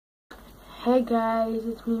Hey guys,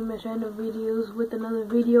 it's me, Mr. Random Videos, with another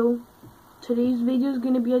video. Today's video is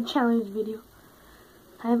going to be a challenge video.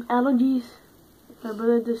 I have allergies. My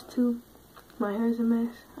brother does too. My hair is a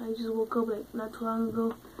mess. I just woke up like not too long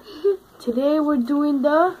ago. Today we're doing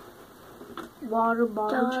the water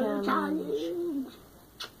bottle challenge.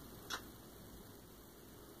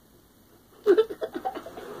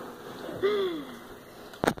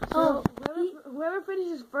 So whoever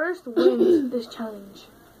finishes first wins this challenge.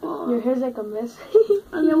 Your hair's like a mess.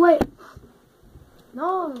 Wait.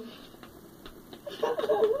 No.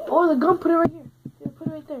 Oh, the gum, put it right here. Yeah, put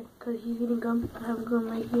it right there. Because he's eating gum. I have gum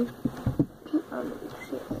right here.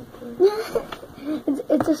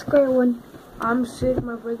 It's a square one. I'm sick,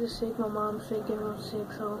 my brother's sick, my mom's sick, everyone's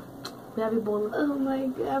sick, so we have Ebola. Oh my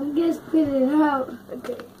god, I'm gonna spit it out.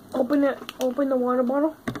 Okay. Open the water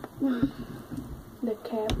bottle. The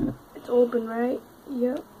cap. It's open, right?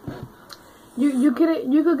 Yep. You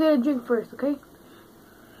could get a drink first, okay?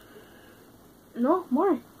 No,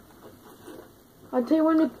 more. I'll tell you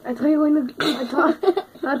when you can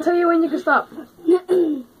stop.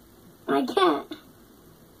 I can't.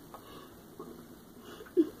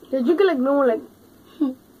 Just drink it like normal, like.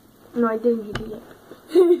 No, I didn't drink it yet.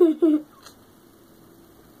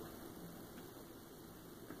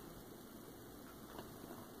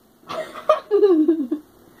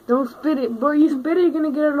 Don't spit it, bro. You spit it, you're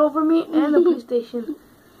gonna get it all over me and the PlayStation.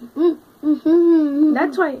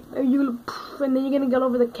 That's why and then you're gonna get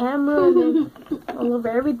over the camera and then all over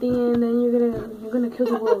everything, and then you're gonna kill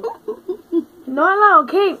the world. No,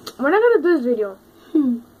 okay. We're not gonna do this video.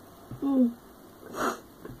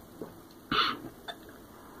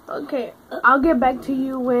 Okay, I'll get back to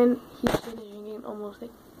you when he's finishing, almost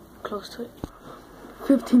like close to it.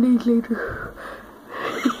 15 days later.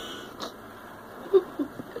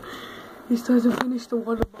 He starts to finish the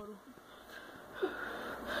water bottle.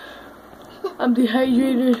 I'm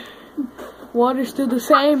dehydrated. Water's still the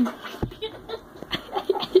same.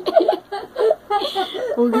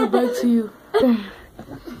 We'll get back to you.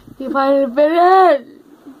 He finally finished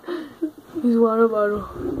his water bottle.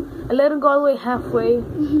 I let him go all the way halfway,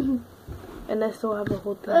 and I still have the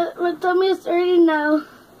whole thing. My tummy is hurting now.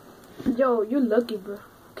 Yo, you're lucky, bro.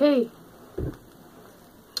 Okay.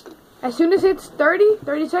 As soon as it's 30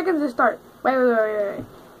 seconds, let's start. Wait.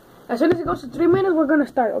 As soon as it goes to 3 minutes, we're gonna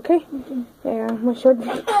start, okay? Yeah, my shirt.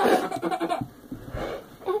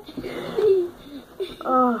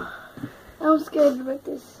 I'm scared about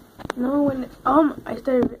this. No, when I already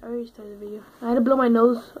started the video. I had to blow my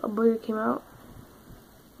nose. A booger came out.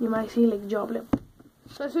 You might see like jaw lip.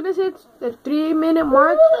 So as soon as it's the 3 minute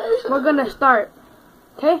mark, we're gonna start.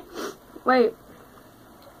 Okay? Wait.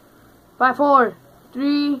 5, 4,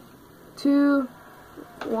 3, 2,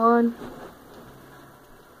 1.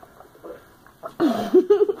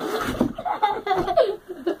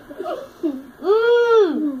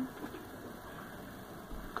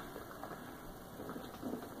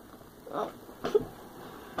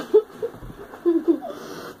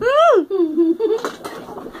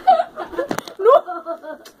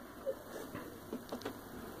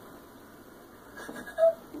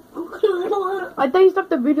 I thought you stopped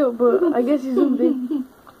the video, but I guess you zoomed in.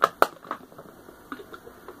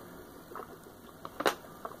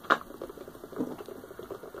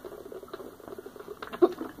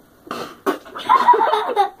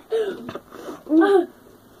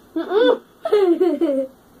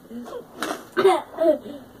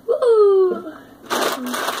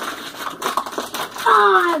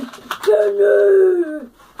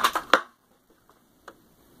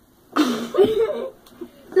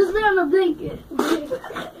 Just lay on the blanket.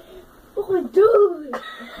 Oh, dude.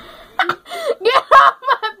 Get off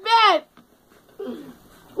my bed!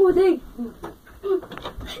 Oh, dang.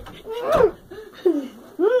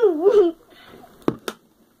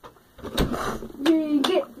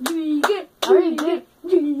 Drink it.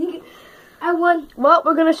 I won. Well,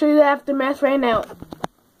 we're gonna show you the aftermath right now.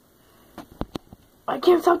 I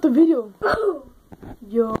can't stop the video.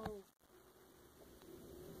 Yo.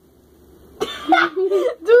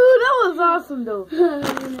 Dude, that was awesome though.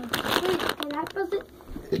 Wait, can I press it?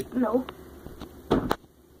 No.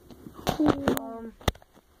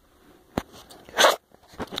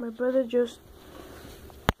 My brother just